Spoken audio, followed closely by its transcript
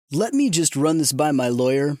"Let me just run this by my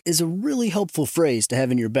lawyer" is a really helpful phrase to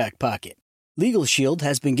have in your back pocket. Legal Shield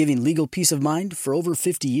has been giving legal peace of mind for over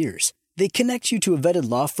 50 years. They connect you to a vetted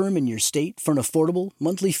law firm in your state for an affordable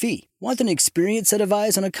monthly fee. Want an experienced set of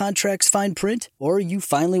eyes on a contract's fine print? Or you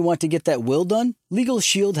finally want to get that will done? Legal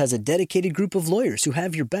Shield has a dedicated group of lawyers who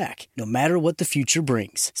have your back, no matter what the future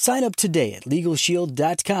brings. Sign up today at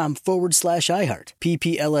LegalShield.com/iHeart.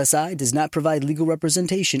 PPLSI does not provide legal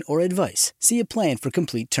representation or advice. See a plan for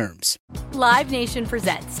complete terms. Live Nation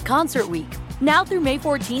presents Concert Week. Now through May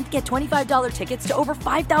 14th, get $25 tickets to over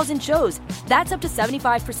 5,000 shows. That's up to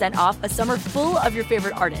 75% off a summer full of your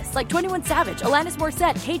favorite artists like 21 Savage, Alanis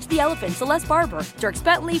Morissette, Cage the Elephant, Celeste Barber, Dierks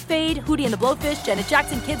Bentley, Fade, Hootie and the Blowfish, Janet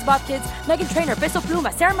Jackson, Kidz Bop Kids, Meghan Trainor, Bissell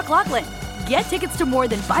Pluma, Sarah McLachlan. Get tickets to more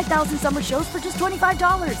than 5,000 summer shows for just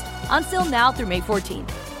 $25. On sale now through May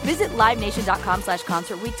 14th. Visit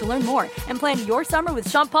LiveNation.com/Concert Week to learn more and plan your summer with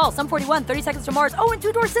Sean Paul, Sum 41, 30 Seconds to Mars, and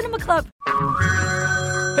Two Door Cinema Club.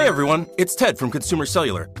 Hey everyone, it's Ted from Consumer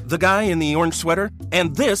Cellular, the guy in the orange sweater,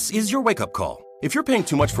 and this is your wake-up call. If you're paying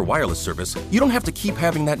too much for wireless service, you don't have to keep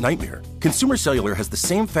having that nightmare. Consumer Cellular has the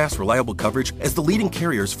same fast, reliable coverage as the leading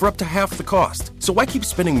carriers for up to half the cost. So why keep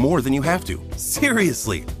spending more than you have to?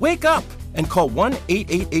 Seriously, wake up and call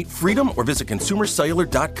 1-888-FREEDOM or visit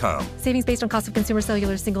consumercellular.com. Savings based on cost of Consumer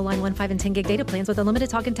Cellular single line 1, 5, and 10 gig data plans with unlimited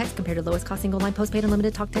talk and text compared to lowest cost single line postpaid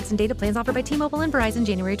unlimited talk, text, and data plans offered by T-Mobile and Verizon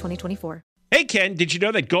January 2024. Hey, Ken, did you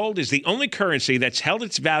know that gold is the only currency that's held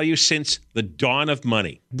its value since the dawn of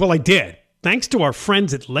money? Well, I did. Thanks to our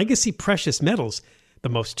friends at Legacy Precious Metals, the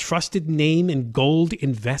most trusted name in gold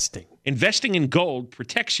investing. Investing in gold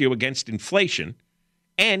protects you against inflation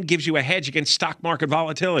and gives you a hedge against stock market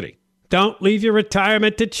volatility. Don't leave your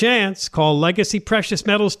retirement to chance. Call Legacy Precious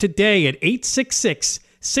Metals today at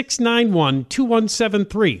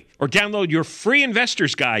 866-691-2173. Or download your free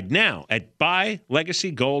investor's guide now at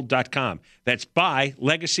buylegacygold.com. That's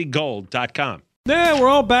buylegacygold.com. Yeah, we're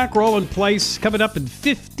all back. We're all in place. Coming up in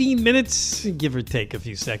 15 minutes, give or take a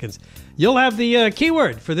few seconds, you'll have the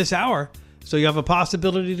keyword for this hour. So you have a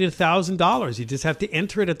possibility to $1,000. You just have to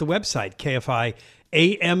enter it at the website,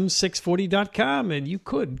 KFIAM640.com, and you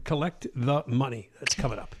could collect the money. That's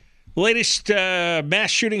coming up. Latest mass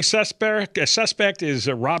shooting suspect is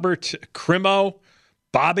Robert Crimo.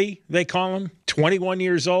 Bobby, they call him, 21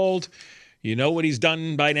 years old. You know what he's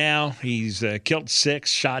done by now. He's killed 6,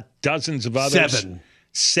 shot dozens of others.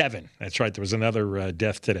 7. That's right. There was another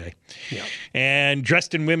death today. Yeah. And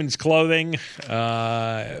dressed in women's clothing.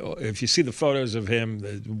 If you see the photos of him,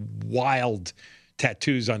 the wild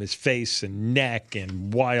tattoos on his face and neck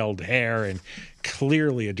and wild hair, and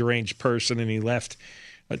clearly a deranged person. And he left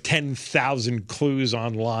 10,000 clues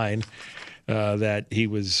online that he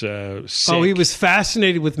was sick. Oh, he was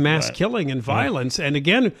fascinated with mass killing and violence. And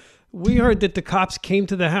again, we heard that the cops came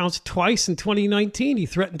to the house twice in 2019. He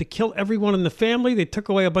threatened to kill everyone in the family. They took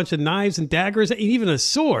away a bunch of knives and daggers, even a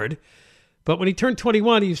sword. But when he turned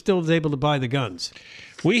 21, he still was able to buy the guns.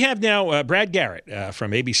 We have now Brad Garrett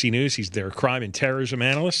from ABC News. He's their crime and terrorism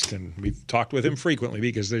analyst, and we've talked with him frequently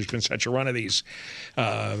because there's been such a run of these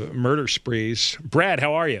murder sprees. Brad,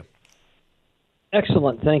 how are you?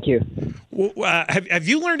 Excellent, thank you. Have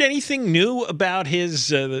you learned anything new about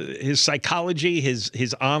his psychology,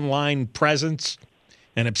 his online presence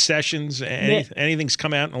and obsessions? Anything's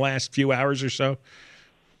come out in the last few hours or so?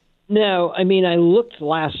 No, I mean, I looked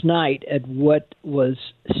last night at what was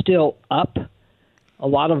still up. A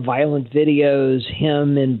lot of violent videos,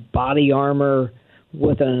 him in body armor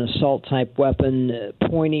with an assault-type weapon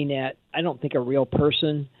pointing at, I don't think a real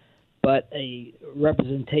person, but a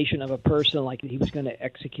representation of a person, like he was going to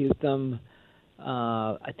execute them.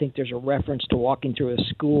 I think there's a reference to walking through a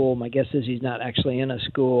school. My guess is he's not actually in a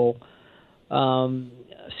school.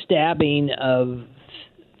 Stabbing of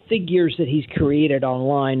figures that he's created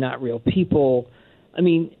online, not real people. I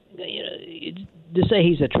mean, to say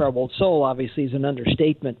he's a troubled soul, obviously, is an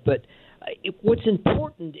understatement. But what's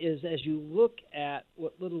important is, as you look at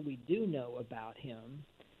what little we do know about him,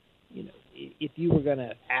 if you were going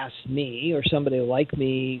to ask me or somebody like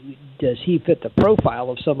me, does he fit the profile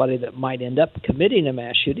of somebody that might end up committing a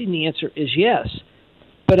mass shooting? The answer is yes.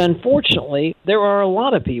 But unfortunately, there are a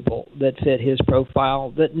lot of people that fit his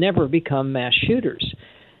profile that never become mass shooters.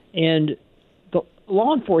 And the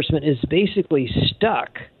law enforcement is basically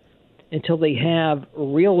stuck until they have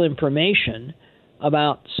real information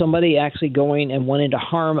about somebody actually going and wanting to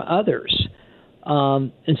harm others.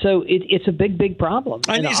 And so it's a big, big problem.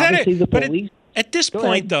 And obviously the police... At this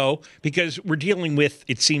point, though, because we're dealing with,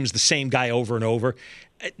 it seems, the same guy over and over,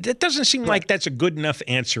 that doesn't seem like that's a good enough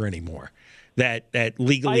answer anymore. that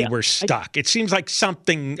legally we're stuck. It seems like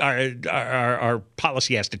something our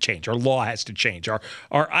policy has to change, our law has to change,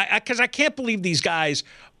 because I can't believe these guys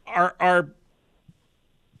are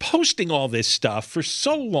posting all this stuff for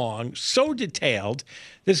so long, so detailed.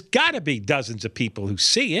 There's got to be dozens of people who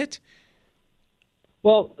see it.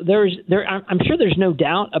 Well, I'm sure there's no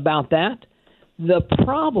doubt about that. The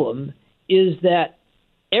problem is that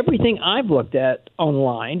everything I've looked at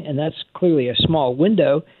online, and that's clearly a small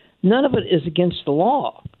window, none of it is against the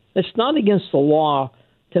law. It's not against the law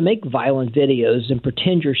to make violent videos and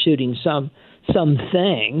pretend you're shooting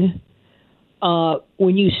something.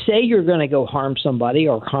 When you say you're going to go harm somebody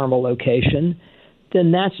or harm a location,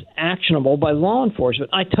 then that's actionable by law enforcement.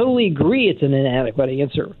 I totally agree it's an inadequate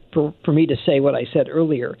answer for me to say what I said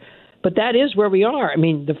earlier. But that is where we are. I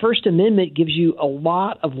mean, the First Amendment gives you a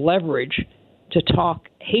lot of leverage to talk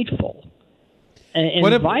hateful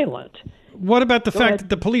and violent. What about the fact that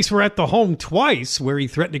the police were at the home twice where he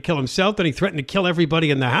threatened to kill himself and he threatened to kill everybody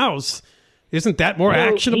in the house? Isn't that more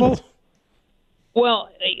actionable?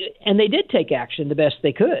 And they did take action the best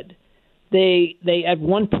they could. They at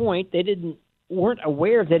one point weren't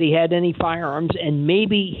aware that he had any firearms, and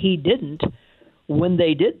maybe he didn't when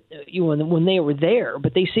they were there.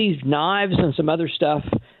 But they seized knives and some other stuff.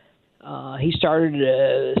 He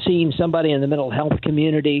started seeing somebody in the mental health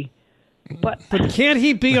community. But can't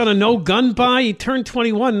he be on a no-gun buy? He turned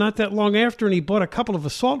 21 not that long after, and he bought a couple of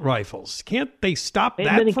assault rifles. Can't they stop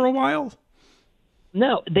that for a while?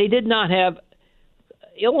 No, they did not have.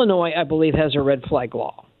 Illinois, I believe, has a red flag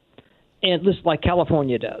law, and just like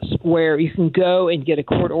California does, where you can go and get a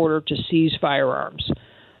court order to seize firearms.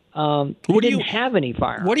 They didn't have any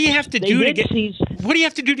firearms. What do you have to do to get? What do you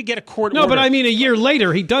have to do to get a court order? No, but I mean, a year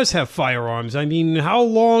later, he does have firearms. I mean, how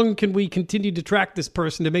long can we continue to track this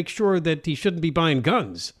person to make sure that he shouldn't be buying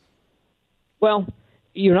guns? Well,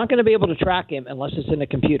 you're not going to be able to track him unless it's in a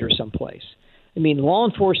computer someplace. I mean, law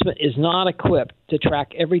enforcement is not equipped to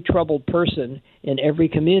track every troubled person in every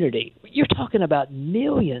community. You're talking about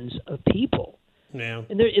millions of people. Yeah.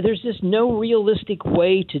 And there's just no realistic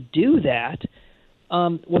way to do that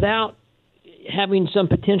without having some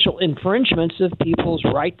potential infringements of people's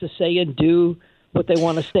right to say and do what they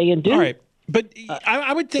want to say and do. All right. But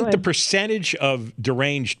I would think the percentage of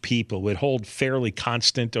deranged people would hold fairly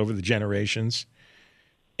constant over the generations.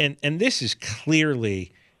 And this is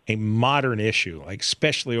clearly a modern issue, like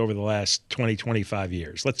especially over the last 20, 25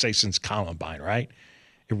 years. Let's say since Columbine, right?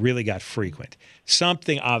 It really got frequent.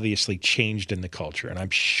 Something obviously changed in the culture, and I'm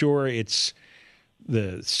sure it's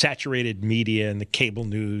the saturated media and the cable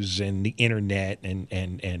news and the internet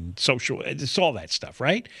and social, it's all that stuff,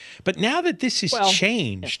 right? But now that this has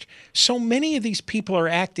changed, so many of these people are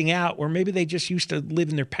acting out where maybe they just used to live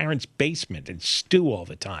in their parents' basement and stew all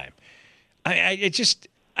the time. It just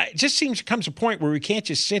comes a point where we can't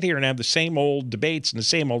just sit here and have the same old debates and the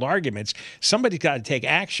same old arguments. Somebody's got to take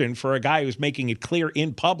action for a guy who's making it clear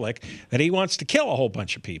in public that he wants to kill a whole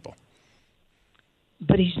bunch of people.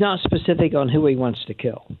 But he's not specific on who he wants to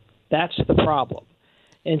kill. That's the problem.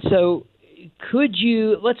 And so could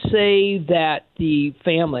you, let's say that the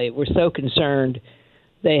family were so concerned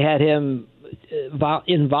they had him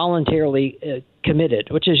involuntarily committed,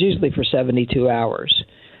 which is usually for 72 hours.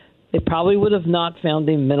 They probably would have not found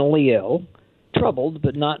him mentally ill, troubled,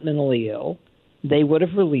 but not mentally ill. They would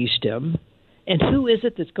have released him. And who is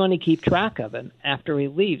it that's going to keep track of him after he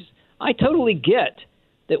leaves? I totally get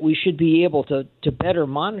that we should be able to better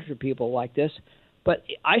monitor people like this, but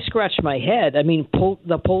I scratch my head. I mean,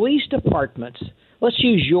 the police departments, let's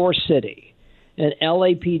use your city, and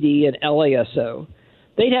LAPD and LASO,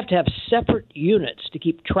 they'd have to have separate units to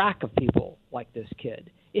keep track of people like this kid.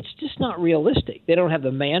 It's just not realistic. They don't have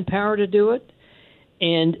the manpower to do it.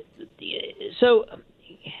 And so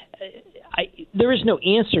there is no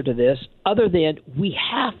answer to this other than we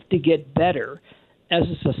have to get better as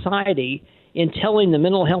a society in telling the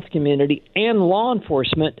mental health community and law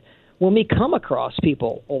enforcement when we come across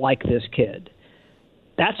people like this kid.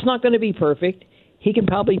 That's not going to be perfect. He can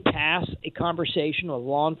probably pass a conversation with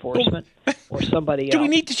law enforcement or somebody else. Do we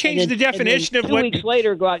need to change the definition of what? 2 weeks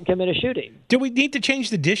later, go out and commit a shooting. Do we need to change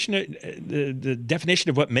the definition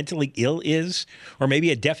of what mentally ill is, or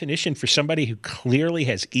maybe a definition for somebody who clearly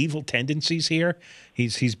has evil tendencies here?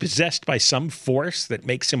 He's possessed by some force that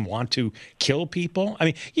makes him want to kill people. I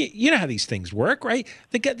mean, you know how these things work, right?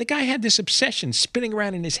 The guy had this obsession spinning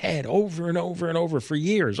around in his head over and over and over for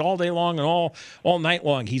years, all day long and all night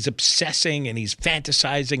long. He's obsessing and he's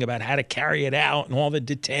fantasizing about how to carry it out and all the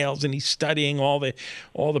details, and he's studying all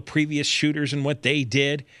the previous shooters and what they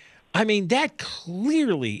did. I mean, that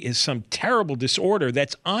clearly is some terrible disorder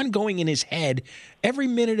that's ongoing in his head every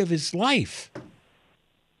minute of his life.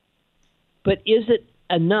 But is it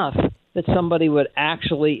enough that somebody would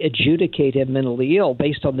actually adjudicate him mentally ill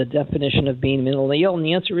based on the definition of being mentally ill? And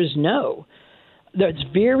the answer is no. There's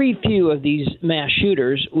very few of these mass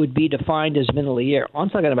shooters would be defined as mentally ill. I'm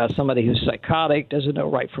talking about somebody who's psychotic, doesn't know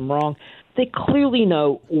right from wrong. They clearly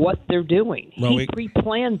know what they're doing. Well, he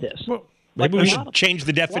pre-planned this. Well, maybe we should change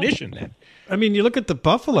the definition then. I mean, you look at the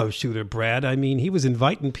Buffalo shooter, Brad. I mean, he was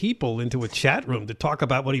inviting people into a chat room to talk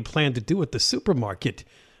about what he planned to do at the supermarket.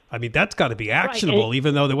 I mean, that's got to be actionable, right.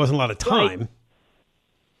 Even though there wasn't a lot of time. Right.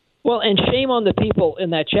 Well, and shame on the people in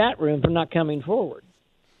that chat room for not coming forward.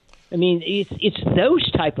 I mean, it's those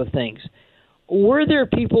type of things. Were there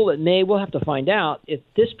people that we'll have to find out if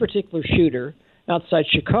this particular shooter outside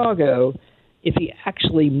Chicago, if he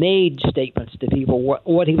actually made statements to people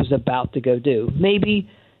what he was about to go do. Maybe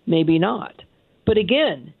not. But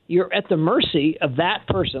again, you're at the mercy of that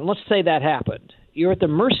person. Let's say that happened. You're at the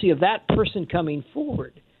mercy of that person coming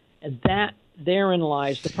forward. And therein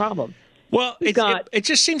lies the problem. Well, it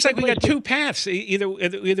just seems like we got two paths. Either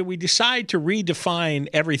we decide to redefine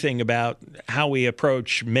everything about how we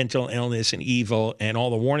approach mental illness and evil and all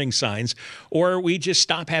the warning signs, or we just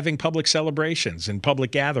stop having public celebrations and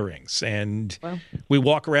public gatherings, and we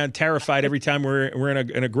walk around terrified every time we're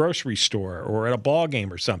in a grocery store or at a ball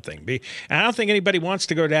game or something. And I don't think anybody wants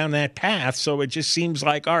to go down that path. So it just seems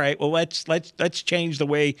like, all right, well, let's change the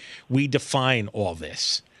way we define all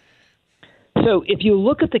this. So if you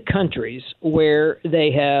look at the countries where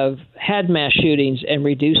they have had mass shootings and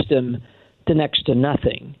reduced them to next to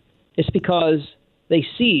nothing, it's because they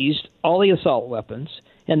seized all the assault weapons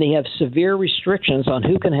and they have severe restrictions on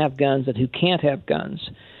who can have guns and who can't have guns.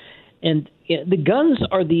 And the guns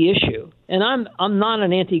are the issue. And I'm not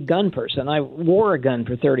an anti-gun person. I wore a gun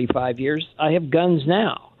for 35 years. I have guns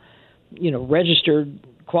now, registered,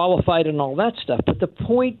 qualified, and all that stuff. But the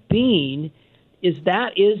point being is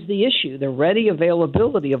the issue. The ready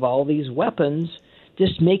availability of all these weapons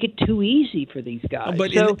just make it too easy for these guys.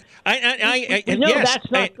 But so, that's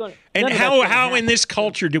not going. And how in this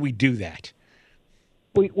culture do we do that?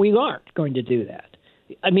 We aren't going to do that.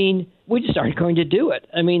 I mean, we just aren't going to do it.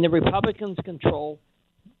 I mean, the Republicans control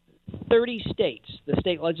 30 states, the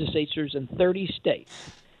state legislatures in 30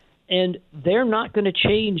 states, and they're not going to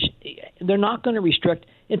change. They're not going to restrict.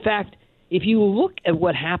 In fact, if you look at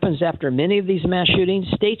what happens after many of these mass shootings,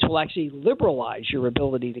 states will actually liberalize your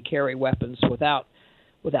ability to carry weapons without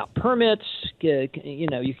permits. You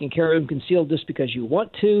can carry them concealed just because you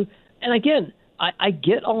want to. And again, I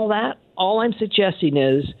get all that. All I'm suggesting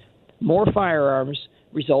is more firearms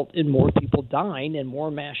result in more people dying and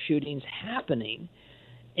more mass shootings happening.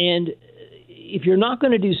 And if you're not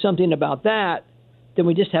going to do something about that, then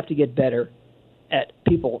we just have to get better at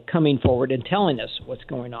people coming forward and telling us what's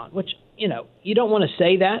going on, which, you don't want to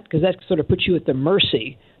say that because that sort of puts you at the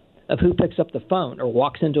mercy of who picks up the phone or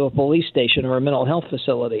walks into a police station or a mental health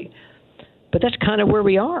facility. But that's kind of where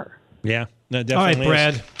we are. Yeah, no, definitely. All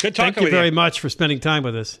right, Brad. Good talking Thank you very much for spending time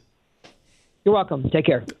with us. You're welcome. Take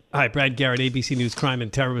care. All right, Brad Garrett, ABC News crime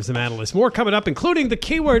and terrorism analyst. More coming up, including the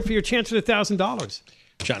keyword for your chance at $1,000.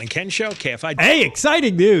 John and Ken Show, KFI. Hey,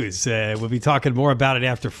 exciting news. We'll be talking more about it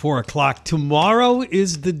after 4 o'clock. Tomorrow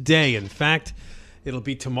is the day. In fact, it'll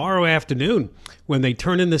be tomorrow afternoon when they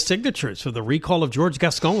turn in the signatures for the recall of George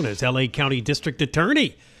Gascon as L.A. County District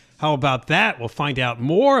Attorney. How about that? We'll find out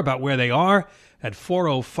more about where they are at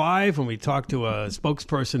 4:05 when we talk to a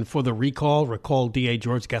spokesperson for the recall,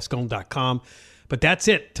 recalldageorgegascon.com. But that's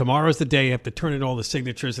it. Tomorrow's the day. You have to turn in all the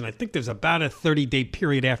signatures, and I think there's about a 30-day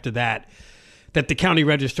period after that the county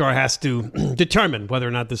registrar has to determine whether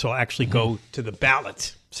or not this will actually go to the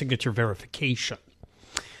ballot, signature verification.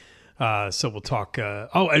 So we'll talk.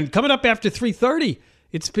 And coming up after 3:30,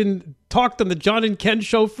 it's been talked on the John and Ken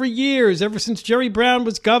Show for years, ever since Jerry Brown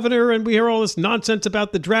was governor, and we hear all this nonsense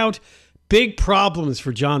about the drought. Big problems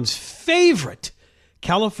for John's favorite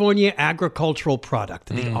California agricultural product,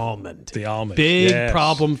 the almond. The almond. Big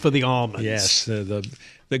problem for the almonds. Yes,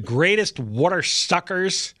 the greatest water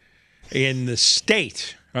suckers in the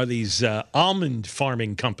state are these almond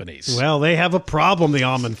farming companies. Well, they have a problem, the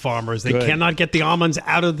almond farmers. They cannot get the almonds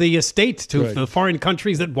out of the estates to the foreign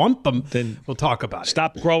countries that want them. Then we'll talk about it.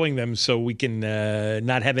 Stop growing them so we can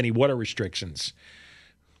not have any water restrictions.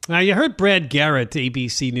 Now, you heard Brad Garrett,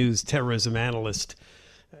 ABC News terrorism analyst.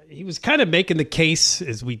 He was kind of making the case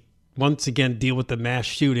as we once again deal with the mass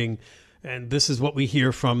shooting. And this is what we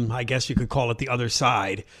hear from, I guess you could call it the other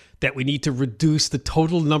side, that we need to reduce the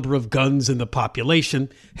total number of guns in the population.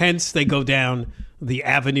 Hence, they go down the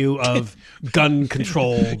avenue of gun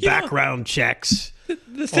control, background checks,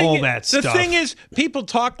 all that stuff. The thing is, people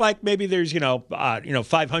talk like maybe there's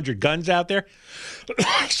 500 guns out there.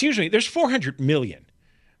 Excuse me. There's 400 million.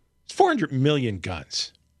 400 million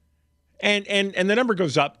guns, and the number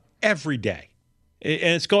goes up every day,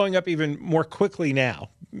 and it's going up even more quickly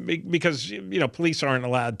now because police aren't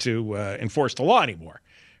allowed to enforce the law anymore.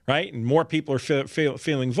 Right, and more people are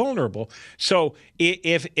feeling vulnerable. So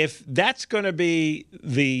if that's going to be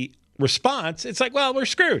the response, it's like, well, we're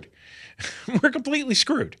screwed. We're completely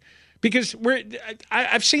screwed because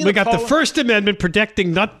I've seen. We got the First Amendment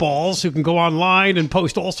protecting nutballs who can go online and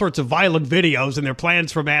post all sorts of violent videos and their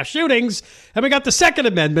plans for mass shootings, and we got the Second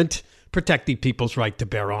Amendment protecting people's right to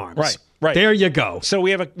bear arms. Right. There you go. So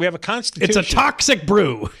we have a constitution. It's a toxic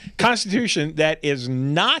brew. Constitution that is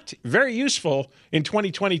not very useful in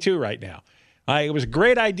 2022 right now. It was a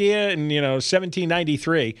great idea in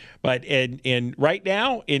 1793, but in right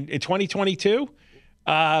now in 2022,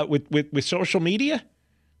 with social media,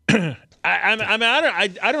 I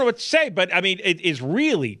don't know what to say, but I mean it is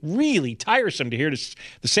really, really tiresome to hear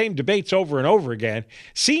the same debates over and over again.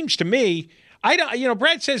 Seems to me. I don't.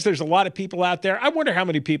 Brad says there's a lot of people out there. I wonder how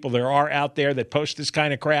many people there are out there that post this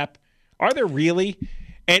kind of crap. Are there really?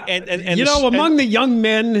 And among the young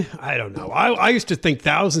men, I don't know. I used to think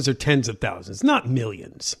thousands or tens of thousands, not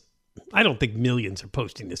millions. I don't think millions are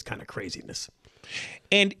posting this kind of craziness.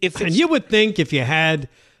 And you would think if you had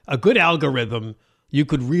a good algorithm, you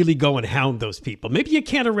could really go and hound those people. Maybe you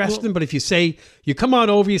can't arrest them, but if you come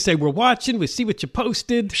on over, you say, we're watching, we see what you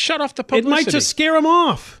posted. Shut off the publicity. It might just scare them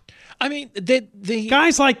off. I mean, the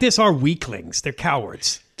guys like this are weaklings. They're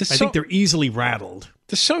cowards. I think they're easily rattled.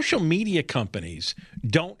 The social media companies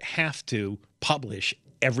don't have to publish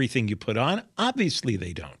everything you put on. Obviously,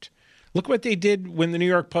 they don't. Look what they did when the New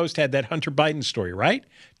York Post had that Hunter Biden story, right?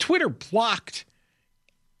 Twitter blocked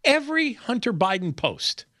every Hunter Biden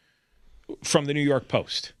post from the New York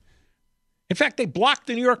Post. In fact, they blocked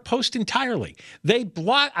the New York Post entirely.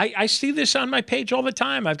 I see this on my page all the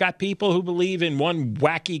time. I've got people who believe in one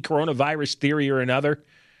wacky coronavirus theory or another,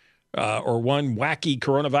 or one wacky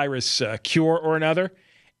coronavirus cure or another.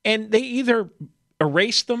 And they either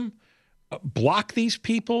erase them, block these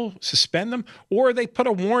people, suspend them, or they put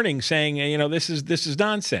a warning saying, this is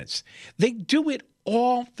nonsense. They do it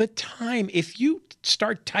all the time. If you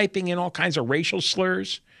start typing in all kinds of racial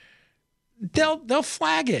slurs, they'll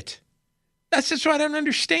flag it. That's just what I don't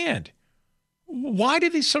understand. Why do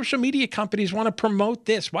these social media companies want to promote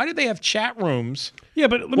this? Why do they have chat rooms? Yeah,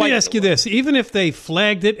 but let me ask you this. Even if they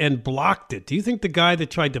flagged it and blocked it, do you think the guy that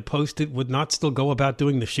tried to post it would not still go about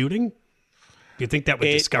doing the shooting? Do you think that would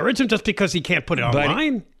discourage him just because he can't put it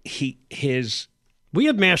online? We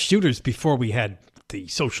had mass shooters before we had the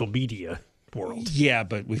social media world. Yeah,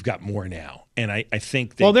 but we've got more now. And I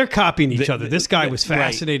think they're copying each other. This guy was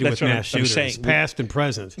fascinated with mass shooters, past and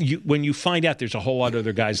present. When you find out there's a whole lot of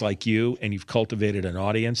other guys like you and you've cultivated an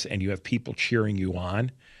audience and you have people cheering you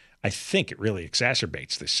on, I think it really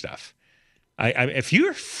exacerbates this stuff. If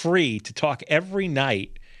you're free to talk every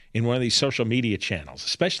night in one of these social media channels,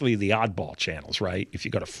 especially the oddball channels, right? If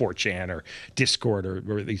you go to 4chan or Discord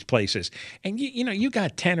or these places, and you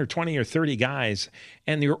got 10 or 20 or 30 guys,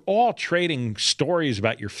 and you're all trading stories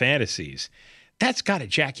about your fantasies, that's got to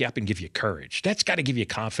jack you up and give you courage. That's got to give you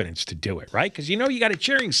confidence to do it, right? Because you got a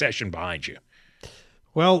cheering session behind you.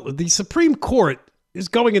 Well, the Supreme Court is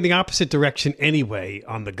going in the opposite direction anyway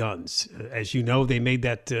on the guns. As you know, they made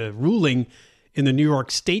that ruling in the New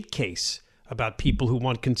York State case about people who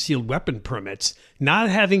want concealed weapon permits, not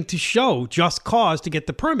having to show just cause to get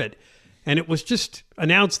the permit. And it was just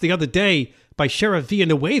announced the other day by Sheriff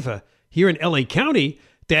Villanueva here in L.A. County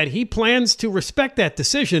that he plans to respect that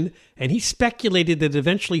decision, and he speculated that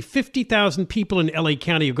eventually 50,000 people in L.A.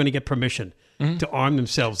 County are going to get permission to arm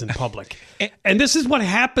themselves in public. And this is what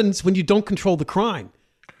happens when you don't control the crime.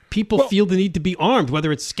 People feel the need to be armed,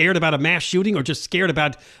 whether it's scared about a mass shooting or just scared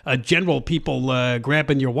about general people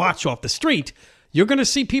grabbing your watch off the street. You're going to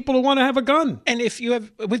see people who want to have a gun. And if you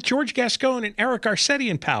have, with George Gascon and Eric Garcetti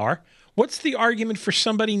in power, what's the argument for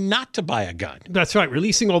somebody not to buy a gun? That's right.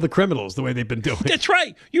 Releasing all the criminals the way they've been doing. That's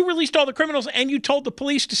right. You released all the criminals and you told the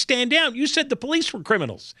police to stand down. You said the police were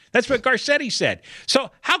criminals. That's what Garcetti said.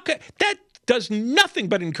 So how could that does nothing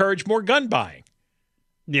but encourage more gun buying.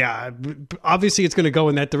 Yeah, obviously it's going to go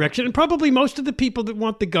in that direction. And probably most of the people that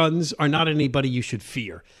want the guns are not anybody you should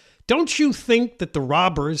fear. Don't you think that the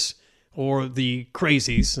robbers or the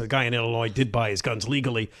crazies, the guy in Illinois did buy his guns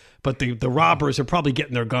legally, but the robbers are probably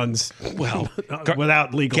getting their guns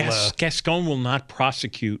without legal... Gascon will not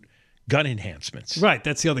prosecute gun enhancements. Right,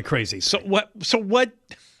 that's the other crazy. So what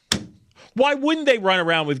Why wouldn't they run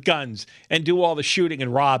around with guns and do all the shooting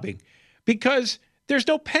and robbing? Because there's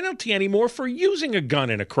no penalty anymore for using a gun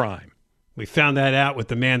in a crime. We found that out with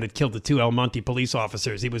the man that killed the 2 El Monte police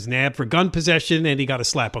officers. He was nabbed for gun possession, and he got a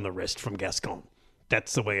slap on the wrist from Gascon.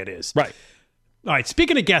 That's the way it is. Right. All right,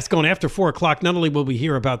 speaking of Gascon, after 4 o'clock, not only will we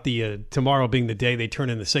hear about the tomorrow being the day they turn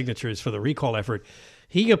in the signatures for the recall effort,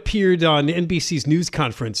 he appeared on NBC's news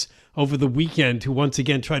conference over the weekend to once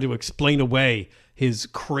again try to explain away his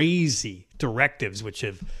crazy directives, which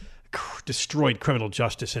have destroyed criminal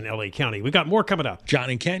justice in L.A. County. We got more coming up. John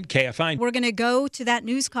and Ken, KFI. We're going to go to that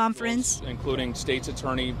news conference. Including State's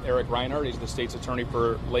Attorney Eric Reinhardt. He's the State's Attorney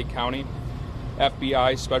for Lake County.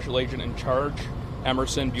 FBI Special Agent in Charge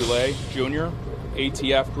Emerson Bulay Jr.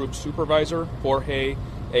 ATF Group Supervisor Jorge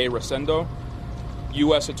A. Rosendo.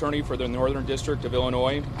 U.S. Attorney for the Northern District of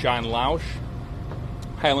Illinois John Lausch.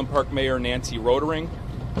 Highland Park Mayor Nancy Rotering.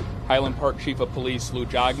 Highland Park Chief of Police Lou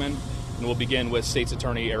Jogman. And we'll begin with State's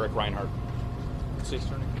Attorney Eric Reinhardt. State's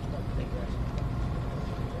Attorney.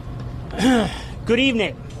 Good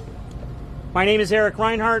evening. My name is Eric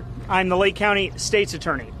Reinhardt. I'm the Lake County State's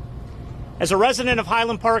Attorney. As a resident of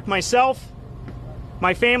Highland Park myself,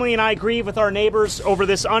 my family and I grieve with our neighbors over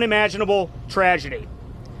this unimaginable tragedy.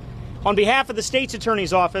 On behalf of the State's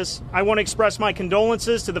Attorney's Office, I want to express my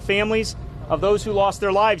condolences to the families of those who lost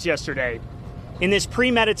their lives yesterday in this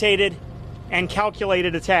premeditated and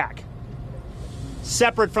calculated attack.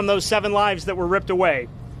 Separate from those 7 lives that were ripped away,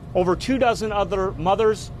 over 24 other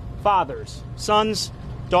mothers, fathers, sons,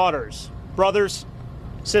 daughters, brothers,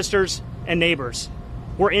 sisters, and neighbors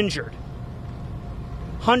were injured.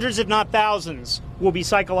 Hundreds, if not thousands, will be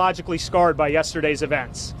psychologically scarred by yesterday's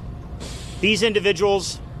events. These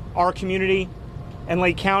individuals, our community, and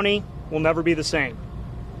Lake County will never be the same.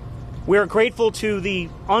 We are grateful to the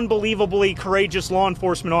unbelievably courageous law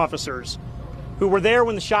enforcement officers who were there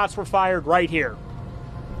when the shots were fired right here,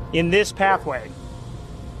 in this pathway.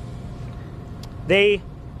 They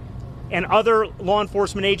and other law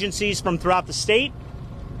enforcement agencies from throughout the state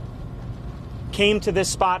came to this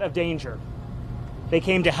spot of danger. They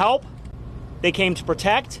came to help, they came to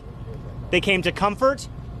protect, they came to comfort,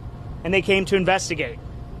 and they came to investigate.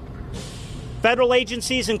 Federal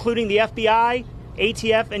agencies, including the FBI,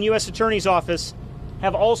 ATF, and U.S. Attorney's Office,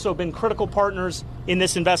 have also been critical partners in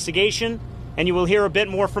this investigation, and you will hear a bit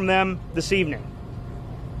more from them this evening.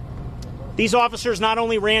 These officers not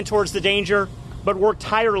only ran towards the danger, but worked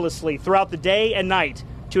tirelessly throughout the day and night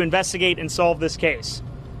to investigate and solve this case.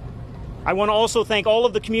 I want to also thank all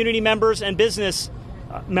of the community members and business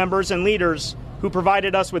members and leaders who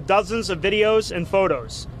provided us with dozens of videos and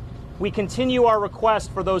photos. We continue our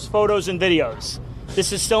request for those photos and videos.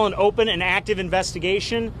 This is still an open and active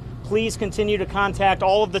investigation. Please continue to contact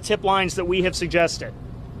all of the tip lines that we have suggested.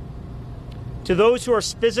 To those who are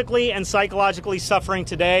physically and psychologically suffering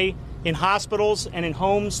today in hospitals and in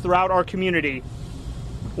homes throughout our community,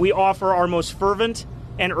 we offer our most fervent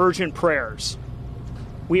and urgent prayers.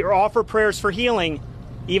 We offer prayers for healing,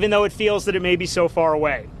 even though it feels that it may be so far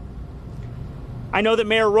away. I know that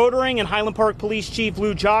Mayor Rotering and Highland Park Police Chief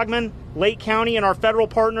Lou Jogman, Lake County, and our federal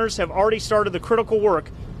partners have already started the critical work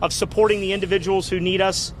of supporting the individuals who need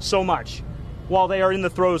us so much while they are in the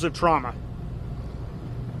throes of trauma.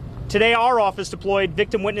 Today, our office deployed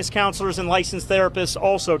victim witness counselors and licensed therapists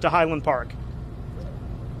also to Highland Park.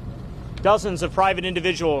 Dozens of private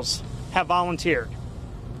individuals have volunteered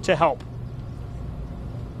to help.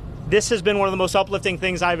 This has been one of the most uplifting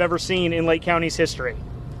things I've ever seen in Lake County's history.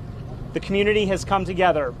 The community has come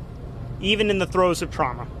together, even in the throes of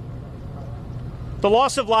trauma. The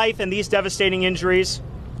loss of life and these devastating injuries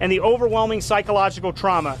and the overwhelming psychological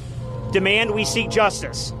trauma demand we seek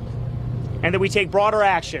justice and that we take broader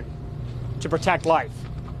action to protect life.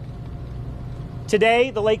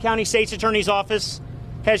 Today, the Lake County State's Attorney's Office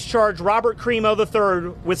has charged Robert Crimo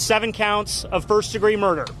III with 7 counts of first-degree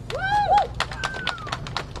murder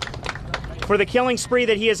for the killing spree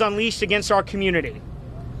that he has unleashed against our community.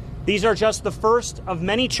 These are just the first of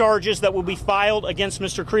many charges that will be filed against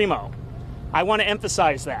Mr. Crimo. I want to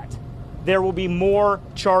emphasize that. There will be more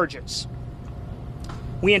charges.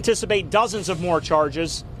 We anticipate dozens of more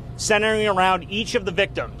charges centering around each of the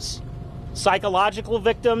victims. Psychological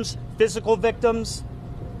victims, physical victims,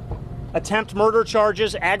 attempt murder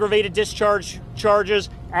charges, aggravated discharge charges,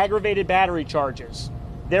 aggravated battery charges.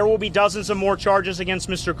 There will be dozens of more charges against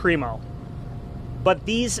Mr. Crimo. But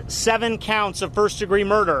these 7 counts of first-degree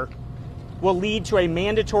murder will lead to a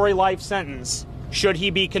mandatory life sentence should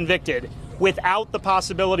he be convicted without the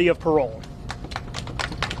possibility of parole.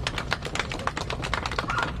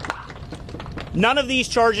 None of these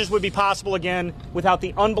charges would be possible again without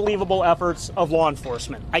the unbelievable efforts of law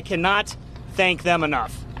enforcement. I cannot thank them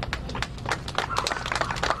enough.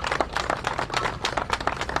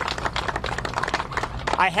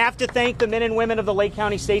 I have to thank the men and women of the Lake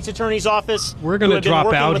County State's Attorney's Office. We're going to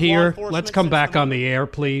drop out here. Let's come back on the air,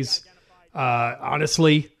 please.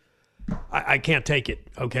 Honestly, I can't take it,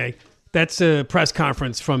 okay? That's a press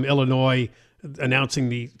conference from Illinois announcing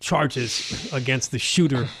the charges against the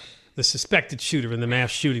shooter, the suspected shooter in the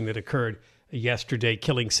mass shooting that occurred yesterday,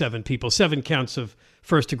 killing 7 people, 7 counts of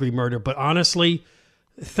first-degree murder. But honestly,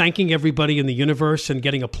 thanking everybody in the universe and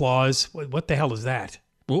getting applause, what the hell is that?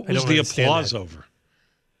 What was the applause over?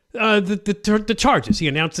 The charges. He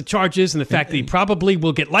announced the charges and the fact that he probably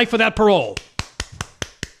will get life without parole.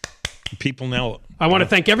 People now. I want to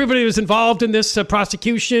thank everybody who was involved in this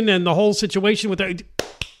prosecution and the whole situation with the.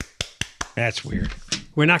 That's weird.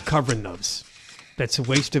 We're not covering those. That's a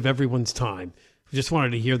waste of everyone's time. We just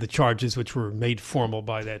wanted to hear the charges, which were made formal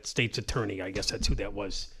by that state's attorney. I guess that's who that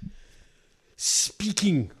was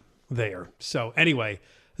speaking there. So anyway,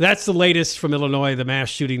 that's the latest from Illinois, the mass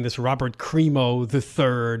shooting. This Robert Crimo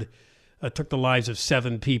III took the lives of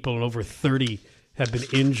 7 people and over 30 have been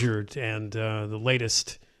injured. And the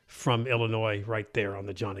latest from Illinois right there on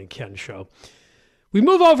the John and Ken show. We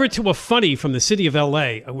move over to a funny from the city of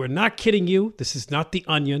L.A. We're not kidding you. This is not The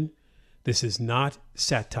Onion. This is not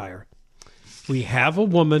satire. We have a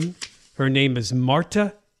woman. Her name is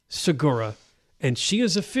Marta Segura, and she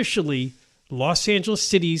is officially Los Angeles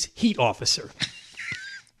City's heat officer.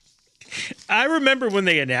 I remember when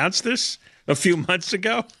they announced this a few months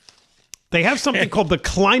ago. They have something called the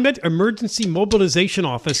Climate Emergency Mobilization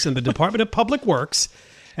Office in the Department of Public Works.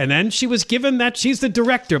 And then she was given that, she's the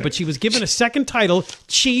director, but she was given a second title,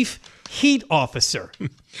 Chief Heat Officer.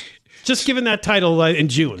 Just given that title in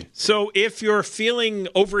June. So if you're feeling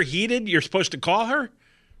overheated, you're supposed to call her?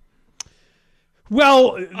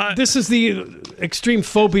 Well, this is the extreme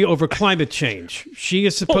phobia over climate change. She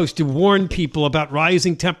is supposed to warn people about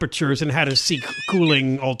rising temperatures and how to seek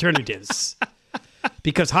cooling alternatives.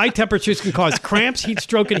 Because high temperatures can cause cramps, heat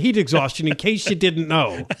stroke, and heat exhaustion, in case you didn't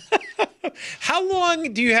know. How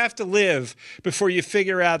long do you have to live before you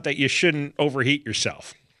figure out that you shouldn't overheat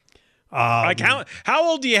yourself? Like how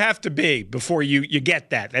old do you have to be before you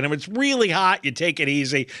get that? And if it's really hot, you take it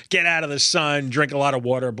easy, get out of the sun, drink a lot of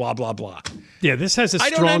water, blah, blah, blah. Yeah, this has a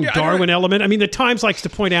strong Darwin element. I mean, the Times likes to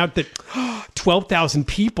point out that 12,000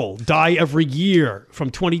 people die every year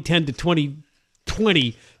from 2010 to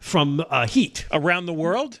 2020 from heat. Around the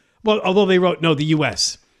world? Well, although they wrote, no, the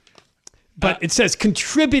U.S., but it says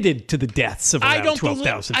contributed to the deaths of around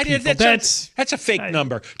 12,000 people. That's a fake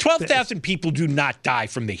number. 12,000 people do not die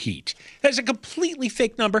from the heat. That's a completely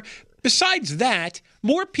fake number. Besides that,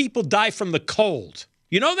 more people die from the cold.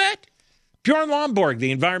 You know that? Bjorn Lomborg,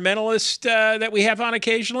 the environmentalist that we have on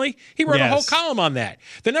occasionally, he wrote a whole column on that.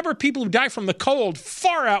 The number of people who die from the cold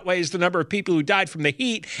far outweighs the number of people who died from the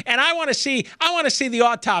heat. And I want to see the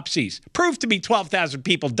autopsies. Prove to me 12,000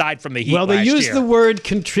 people died from the heat. Well, they use the word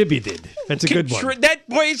contributed. That's a good one.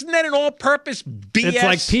 Isn't that an all-purpose BS? It's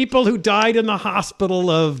like people who died in the hospital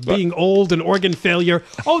of being old and organ failure.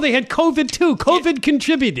 Oh, they had COVID too. COVID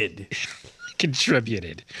contributed.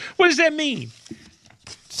 Contributed. What does that mean?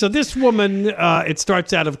 So this woman, it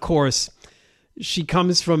starts out, of course, she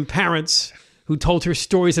comes from parents who told her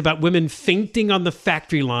stories about women fainting on the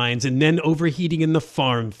factory lines and then overheating in the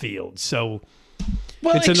farm fields. So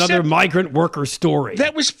it's another migrant worker story.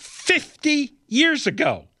 That was 50 years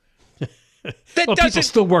ago. People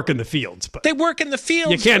still work in the fields. But they work in the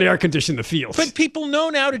fields. You can't air condition the fields. But people know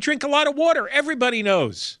now to drink a lot of water. Everybody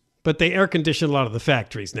knows. But they air condition a lot of the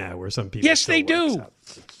factories now where some people Yes, they do.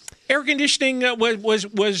 Air conditioning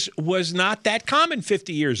was not that common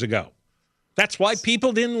 50 years ago. That's why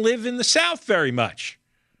people didn't live in the South very much.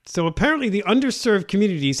 So apparently the underserved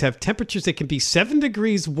communities have temperatures that can be 7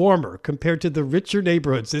 degrees warmer compared to the richer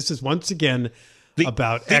neighborhoods. This is once again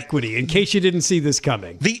about equity, in case you didn't see this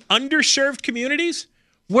coming. The underserved communities?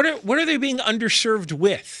 What are they being underserved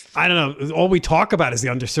with? I don't know. All we talk about is the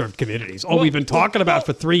underserved communities. All we've been talking about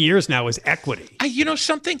for 3 years now is equity. You know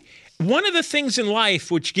something? One of the things in life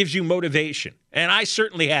which gives you motivation, and I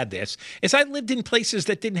certainly had this, is I lived in places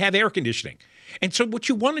that didn't have air conditioning. And so what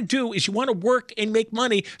you want to do is you want to work and make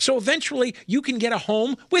money so eventually you can get a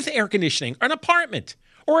home with air conditioning, an apartment,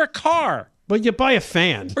 or a car. Well, you buy a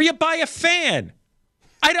fan. Or you buy a fan.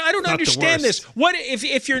 I don't understand this. What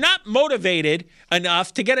if you're not motivated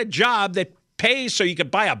enough to get a job that pays so you could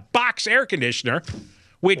buy a box air conditioner,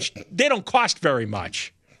 which they don't cost very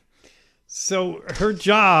much? So her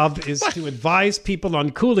job is to advise people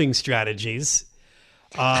on cooling strategies.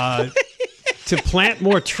 to plant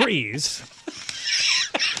more trees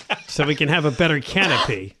so we can have a better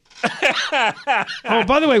canopy. Oh,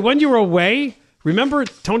 by the way, when you were away, remember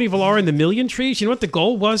Tony Villara and the million trees? You know what the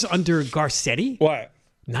goal was under Garcetti? What?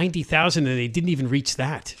 90,000, and they didn't even reach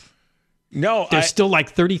that. No, They're still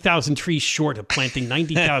like 30,000 trees short of planting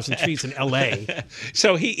 90,000 trees in L.A.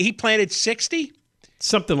 So he planted 60?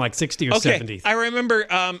 Something like 60 or 70. I remember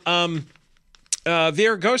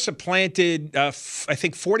Villaraigosa planted, I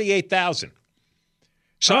think, 48,000.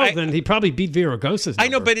 So then he probably beat Villaraigosa's number. I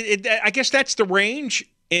know, but I guess that's the range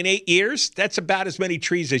in 8 years. That's about as many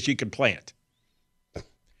trees as you can plant.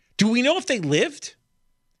 Do we know if they lived?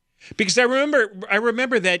 Because I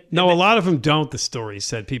remember that. No, a lot of them don't. The story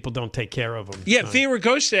said people don't take care of them. Yeah,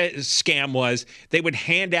 Villaraigosa's scam was they would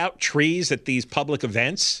hand out trees at these public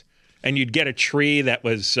events, and you'd get a tree that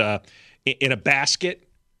was in a basket,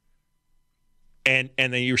 and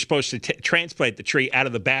then you were supposed to transplant the tree out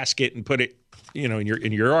of the basket and put it, in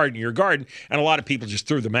your garden, and a lot of people just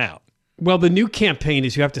threw them out. Well, the new campaign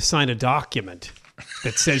is you have to sign a document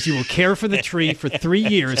that says you will care for the tree for 3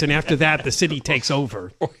 years, and after that, the city takes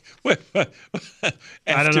over. I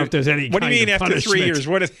don't know if there's any. What do you mean after punishment. 3 years?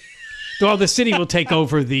 Well, the city will take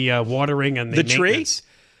over the watering and the tree.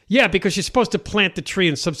 Yeah, because you're supposed to plant the tree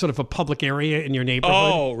in some sort of a public area in your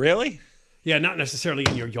neighborhood. Oh, really? Yeah, not necessarily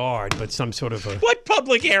in your yard, but some sort of a. What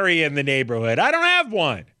public area in the neighborhood? I don't have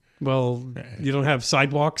one. Well, you don't have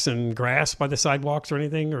sidewalks and grass by the sidewalks or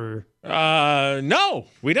anything, or? No,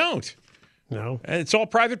 we don't. No, it's all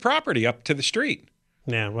private property up to the street.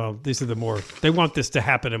 Yeah, well, these are they want this to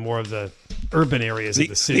happen in more of the urban areas of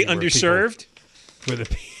the city. The underserved? Where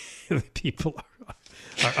the people are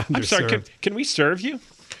underserved. I'm sorry, can we serve you?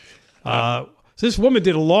 So this woman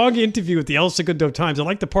did a long interview with the El Segundo Times. I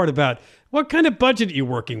like the part about what kind of budget are you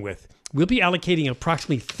working with? We'll be allocating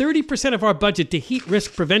approximately 30% of our budget to heat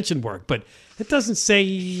risk prevention work, but it doesn't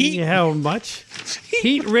say how much.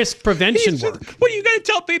 Heat risk prevention work. What are you going to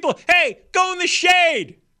tell people? Hey, go in the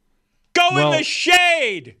shade. Go in the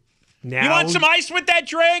shade. Now, you want some ice with that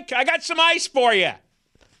drink? I got some ice for you.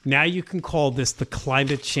 Now you can call this the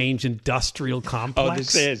climate change industrial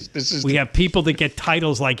complex. Oh, this is. We have people that get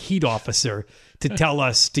titles like heat officer to tell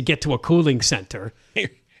us to get to a cooling center.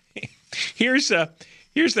 Here's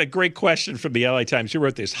a great question from the LA Times. Who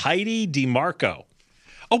wrote this? Heidi DeMarco.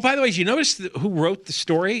 Oh, by the way, did you notice who wrote the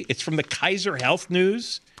story? It's from the Kaiser Health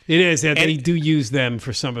News. It is. And they do use them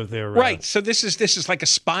for some of their... Right. So this is like a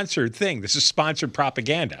sponsored thing. This is sponsored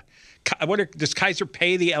propaganda. Does Kaiser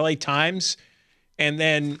pay the LA Times and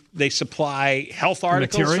then they supply health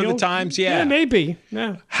articles for the Times? Yeah, maybe.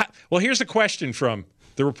 Yeah. Well, here's a question from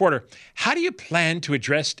the reporter. How do you plan to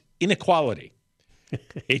address inequality?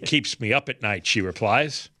 It keeps me up at night, she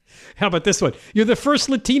replies. How about this one? You're the first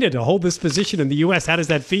Latina to hold this position in the U.S. How does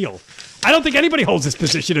that feel? I don't think anybody holds this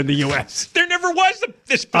position in the U.S. There never was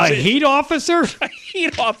this position. A heat officer? A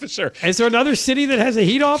heat officer. Is there another city that has a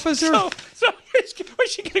heat officer? So is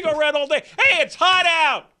she going to go around all day? Hey, it's hot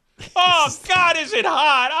out. Oh, God, is it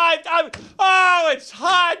hot? Oh, it's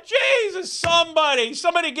hot. Jesus,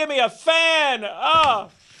 somebody give me a fan. Oh,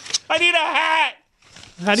 I need a hat.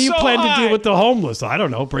 How do you plan to deal with the homeless? I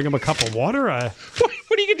don't know. Bring them a cup of water? What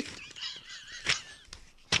are you going to do?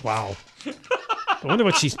 Wow. I wonder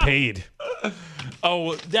what she's paid.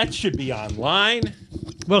 Oh, that should be online.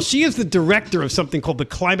 Well, she is the director of something called the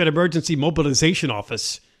Climate Emergency Mobilization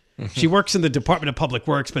Office. She works in the Department of Public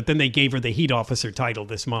Works, but then they gave her the heat officer title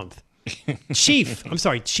this month. Chief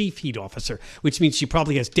heat officer, which means she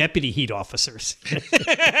probably has deputy heat officers.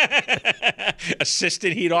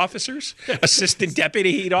 Assistant heat officers? Assistant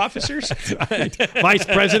deputy heat officers? Right. Vice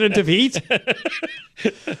president of heat?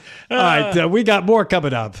 All right, we got more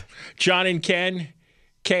coming up. John and Ken,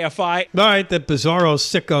 KFI. All right, that bizarro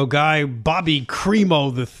sicko guy, Bobby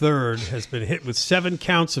Crimo III, has been hit with 7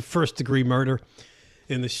 counts of first-degree murder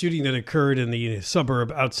in the shooting that occurred in the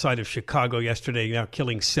suburb outside of Chicago yesterday, now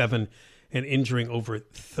killing 7 and injuring over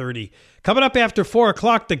 30. Coming up after 4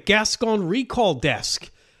 o'clock, the Gascon Recall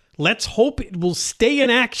Desk. Let's hope it will stay in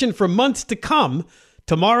action for months to come.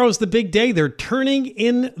 Tomorrow's the big day. They're turning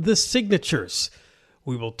in the signatures.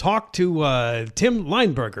 We will talk to Tim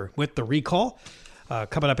Lineberger with the recall.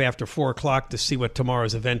 Coming up after 4 o'clock to see what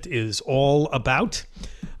tomorrow's event is all about.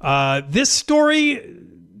 This story,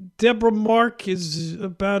 Deborah Mark, is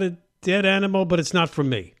about a dead animal, but it's not from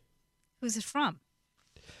me. Who's it from?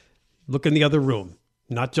 Look in the other room.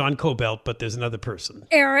 Not John Cobelt, but there's another person.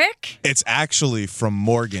 Eric? It's actually from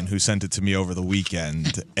Morgan, who sent it to me over the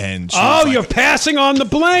weekend. And you're passing on the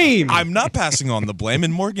blame. I'm not passing on the blame,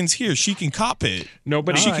 and Morgan's here. She can cop it.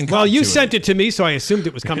 Nobody. She can. Well, you sent it to me, so I assumed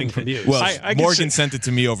it was coming from you. Well, Morgan sent it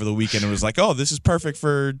to me over the weekend and was like, "Oh, this is perfect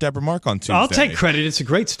for Deborah Mark on Tuesday." I'll take credit. It's a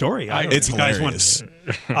great story. It's hilarious.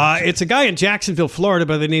 It's a guy in Jacksonville, Florida,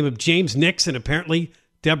 by the name of James Nix, and apparently,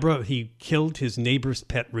 Deborah, he killed his neighbor's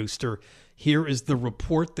pet rooster. Here is the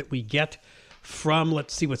report that we get from,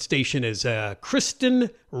 let's see what station is, Kristen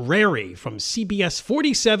Rary from CBS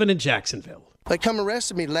 47 in Jacksonville. They come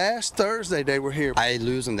arrested me last Thursday. They were here. I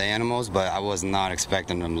lose them to animals, but I was not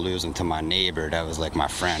expecting them to lose them to my neighbor. That was like my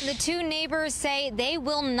friend. The two neighbors say they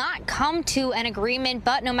will not come to an agreement,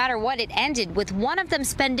 but no matter what, it ended with one of them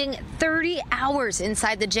spending 30 hours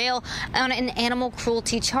inside the jail on an animal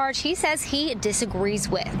cruelty charge he says he disagrees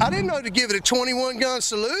with. I didn't know to give it a 21-gun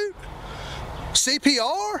salute.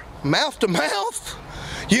 CPR, mouth to mouth,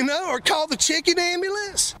 or call the chicken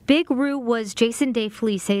ambulance. Big Roo was Jason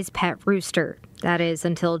DeFelice's pet rooster. That is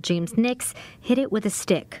until James Nix hit it with a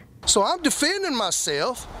stick. So I'm defending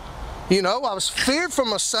myself. I was feared for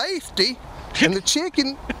my safety, and the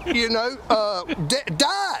chicken,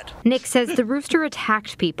 died. Nix says the rooster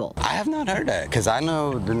attacked people. I have not heard that, because I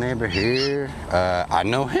know the neighbor here. I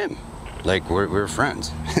know him. Like, we're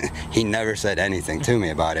friends. He never said anything to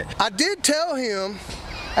me about it. I did tell him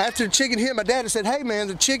after the chicken hit my dad, I said, "Hey, man,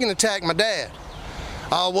 the chicken attacked my dad."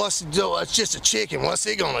 It's just a chicken. What's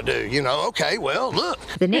he going to do? Okay, well, look.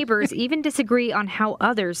 The neighbors even disagree on how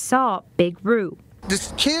others saw Big Roo.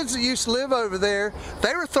 The kids that used to live over there,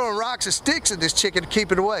 they were throwing rocks and sticks at this chicken to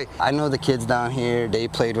keep it away. I know the kids down here, they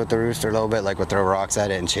played with the rooster a little bit, like would throw rocks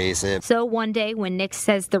at it and chase it. So one day when Nix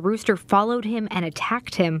says the rooster followed him and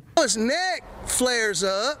attacked him, his neck flares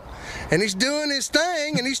up and he's doing his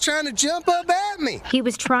thing and he's trying to jump up at me. He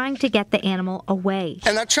was trying to get the animal away.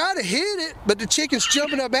 And I try to hit it, but the chicken's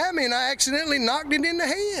jumping up at me and I accidentally knocked it in the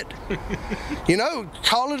head.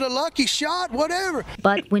 Call it a lucky shot, whatever.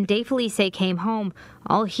 But when DeFelice came home,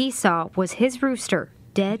 all he saw was his rooster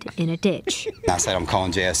dead in a ditch. I said, I'm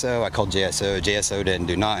calling JSO. I called JSO. JSO didn't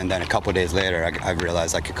do nothing. Then a couple of days later, I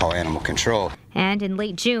realized I could call animal control. And in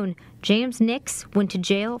late June, James Nix went to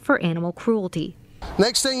jail for animal cruelty.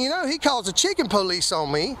 Next thing you know, he calls the chicken police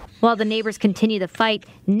on me. While the neighbors continue the fight,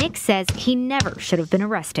 Nix says he never should have been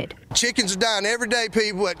arrested. Chickens are dying every day,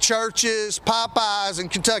 people, at churches, Popeyes,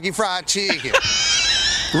 and Kentucky Fried Chicken.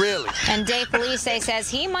 Really. And DeFelice says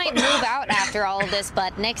he might move out after all of this,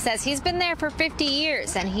 but Nick says he's been there for 50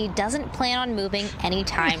 years and he doesn't plan on moving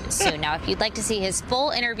anytime soon. Now, if you'd like to see his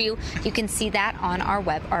full interview, you can see that on our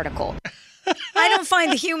web article. I don't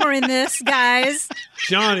find the humor in this, guys.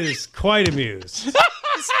 John is quite amused.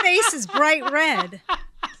 His face is bright red.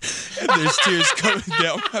 And there's tears coming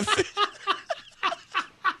down my face.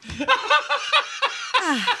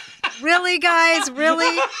 Really, guys?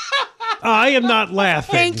 Really? I am not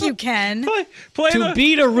laughing. Thank you, Ken.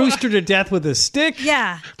 Beat a rooster to death with a stick?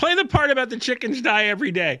 Yeah. Play the part about the chickens die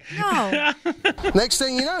every day. No. Next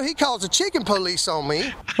thing you know, he calls the chicken police on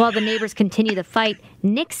me. While the neighbors continue the fight,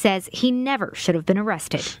 Nick says he never should have been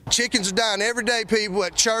arrested. Chickens are dying every day, people,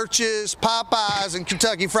 at churches, Popeyes, and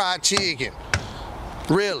Kentucky Fried Chicken.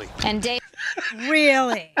 Really. And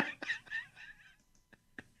Really?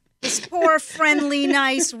 This poor, friendly,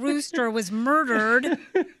 nice rooster was murdered.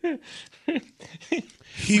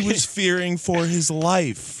 He was fearing for his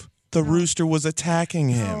life. The rooster was attacking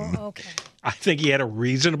him. Oh, okay. I think he had a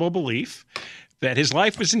reasonable belief that his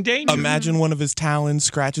life was in danger. Imagine one of his talons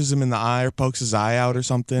scratches him in the eye or pokes his eye out or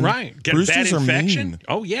something. Right. Get Roosters a bad infection. are mean.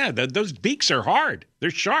 Oh, yeah. Those beaks are hard.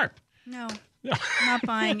 They're sharp. No. I'm not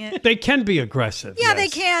buying it. They can be aggressive. Yeah, yes. they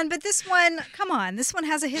can, but this one, come on, this one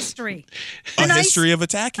has a history. A history of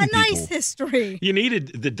attacking people. A nice history. You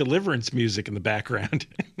needed the deliverance music in the background.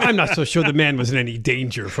 I'm not so sure the man was in any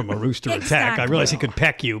danger from a rooster attack. I realize he could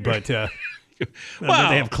peck you, but they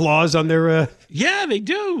have claws on their yeah, they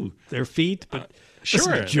do. Their feet, but sure.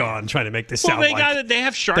 Listen to John trying to make this sound they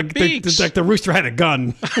have sharp beaks. Like the rooster had a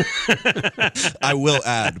gun. I will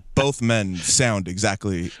add, both men sound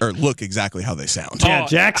exactly or look exactly how they sound. Yeah,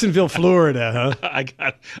 Jacksonville, Florida, huh?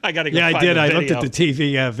 I got to go. Yeah, I find did. the I video. looked at the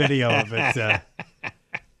TV video of it.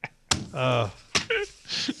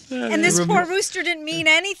 And this poor rooster didn't mean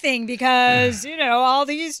anything because, all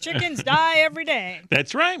these chickens die every day.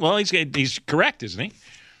 That's right. Well, he's correct, isn't he?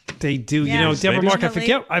 They do. Yeah, Deborah Mark,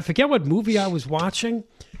 definitely. I forget what movie I was watching,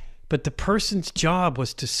 but the person's job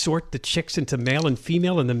was to sort the chicks into male and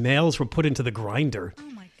female, and the males were put into the grinder.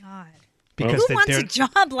 Oh, my God. Because Who wants a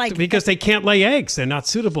job like Because they can't lay eggs. They're not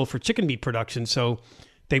suitable for chicken meat production, so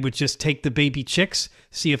They would just take the baby chicks,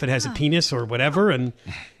 see if it has a penis or whatever, and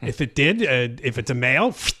if it did, if it's a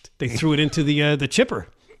male, they threw it into the chipper.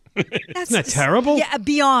 Isn't that terrible? Yeah,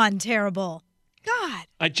 beyond terrible. God.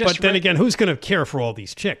 But then again, who's going to care for all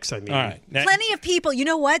these chicks? I mean, all right. Plenty of people. You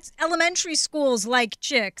know what? Elementary schools like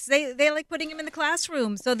chicks. They like putting them in the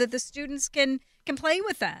classroom so that the students can play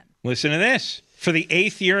with them. Listen to this. For the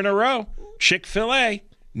 8th year in a row, Chick-fil-A,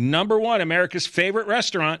 #1 America's favorite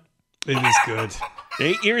restaurant. It is good.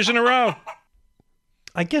 8 years in a row.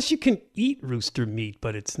 I guess you can eat rooster meat,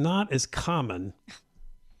 but it's not as common.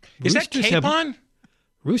 Is that capon?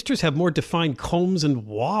 Roosters have more defined combs and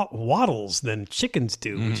wattles than chickens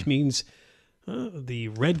do, which means the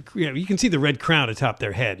red. You can see the red crown atop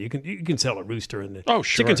their head. You can sell a rooster, and oh,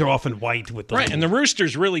 sure. Chickens are often white with the right, and the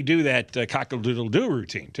roosters really do that cockle-doodle-doo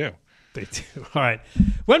routine too. They do. All right.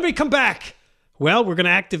 When we come back, well, we're going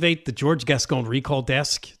to activate the George Gascon recall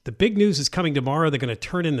desk. The big news is coming tomorrow. They're going to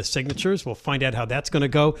turn in the signatures. We'll find out how that's going to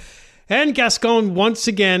go. And Gascon once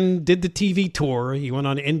again did the TV tour. He went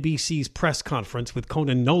on NBC's press conference with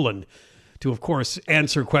Conan Nolan to, of course,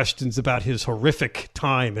 answer questions about his horrific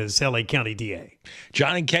time as LA County DA.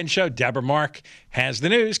 John and Ken Show, Deborah Mark has the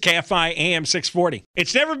news, KFI AM 640.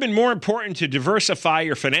 It's never been more important to diversify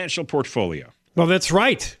your financial portfolio. Well, that's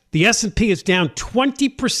right. The S&P is down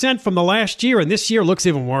 20% from the last year, and this year looks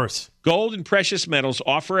even worse. Gold and precious metals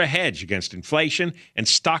offer a hedge against inflation and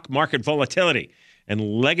stock market volatility. And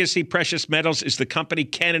Legacy Precious Metals is the company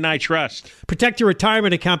Ken and I trust. Protect your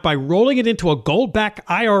retirement account by rolling it into a gold-backed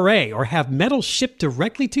IRA or have metals shipped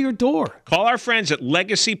directly to your door. Call our friends at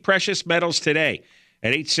Legacy Precious Metals today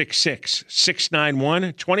at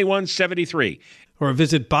 866-691-2173. Or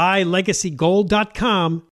visit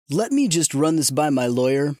buylegacygold.com. "Let me just run this by my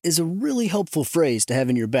lawyer" is a really helpful phrase to have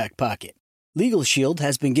in your back pocket. Legal Shield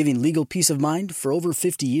has been giving legal peace of mind for over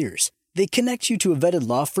 50 years. They connect you to a vetted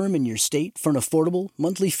law firm in your state for an affordable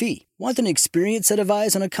monthly fee. Want an experienced set of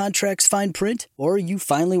eyes on a contract's fine print? Or you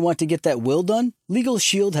finally want to get that will done? Legal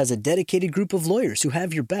Shield has a dedicated group of lawyers who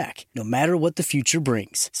have your back, no matter what the future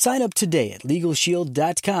brings. Sign up today at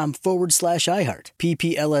LegalShield.com/iHeart.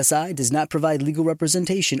 PPLSI does not provide legal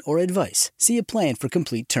representation or advice. See a plan for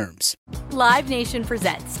complete terms. Live Nation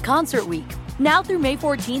presents Concert Week. Now through May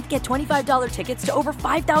 14th, get $25 tickets to over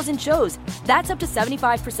 5,000 shows. That's up to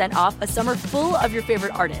 75% off a summer full of your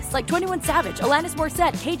favorite artists like 21 Savage, Alanis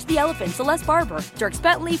Morissette, Cage the Elephant, Celeste Barber, Dierks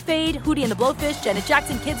Bentley, Fade, Hootie and the Blowfish, Janet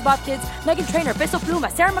Jackson, Kids Bop Kids, Meghan Trainor, Peso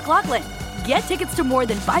Pluma, Sarah McLachlan. Get tickets to more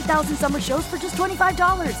than 5,000 summer shows for just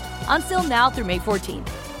 $25. Until now through May 14th.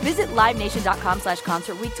 Visit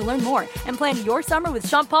LiveNation.com/Concert Week to learn more and plan your summer with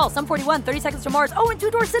Sean Paul, Sum 41, 30 Seconds to Mars, and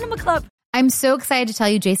Two Door Cinema Club. I'm so excited to tell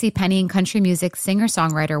you JCPenney and country music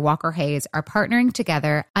singer-songwriter Walker Hayes are partnering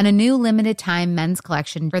together on a new limited-time men's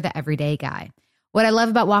collection for the everyday guy. What I love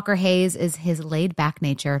about Walker Hayes is his laid-back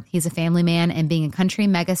nature. He's a family man, and being a country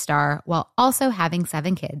megastar while also having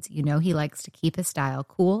 7 kids, you know he likes to keep his style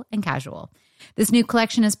cool and casual. This new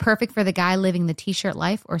collection is perfect for the guy living the t-shirt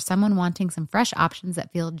life or someone wanting some fresh options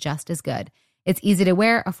that feel just as good. It's easy to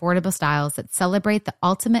wear, affordable styles that celebrate the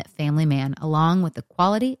ultimate family man, along with the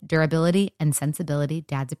quality, durability, and sensibility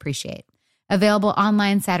dads appreciate. Available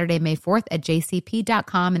online Saturday, May 4th at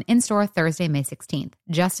jcp.com and in-store Thursday, May 16th.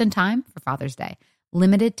 Just in time for Father's Day.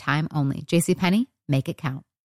 Limited time only. JCPenney, make it count.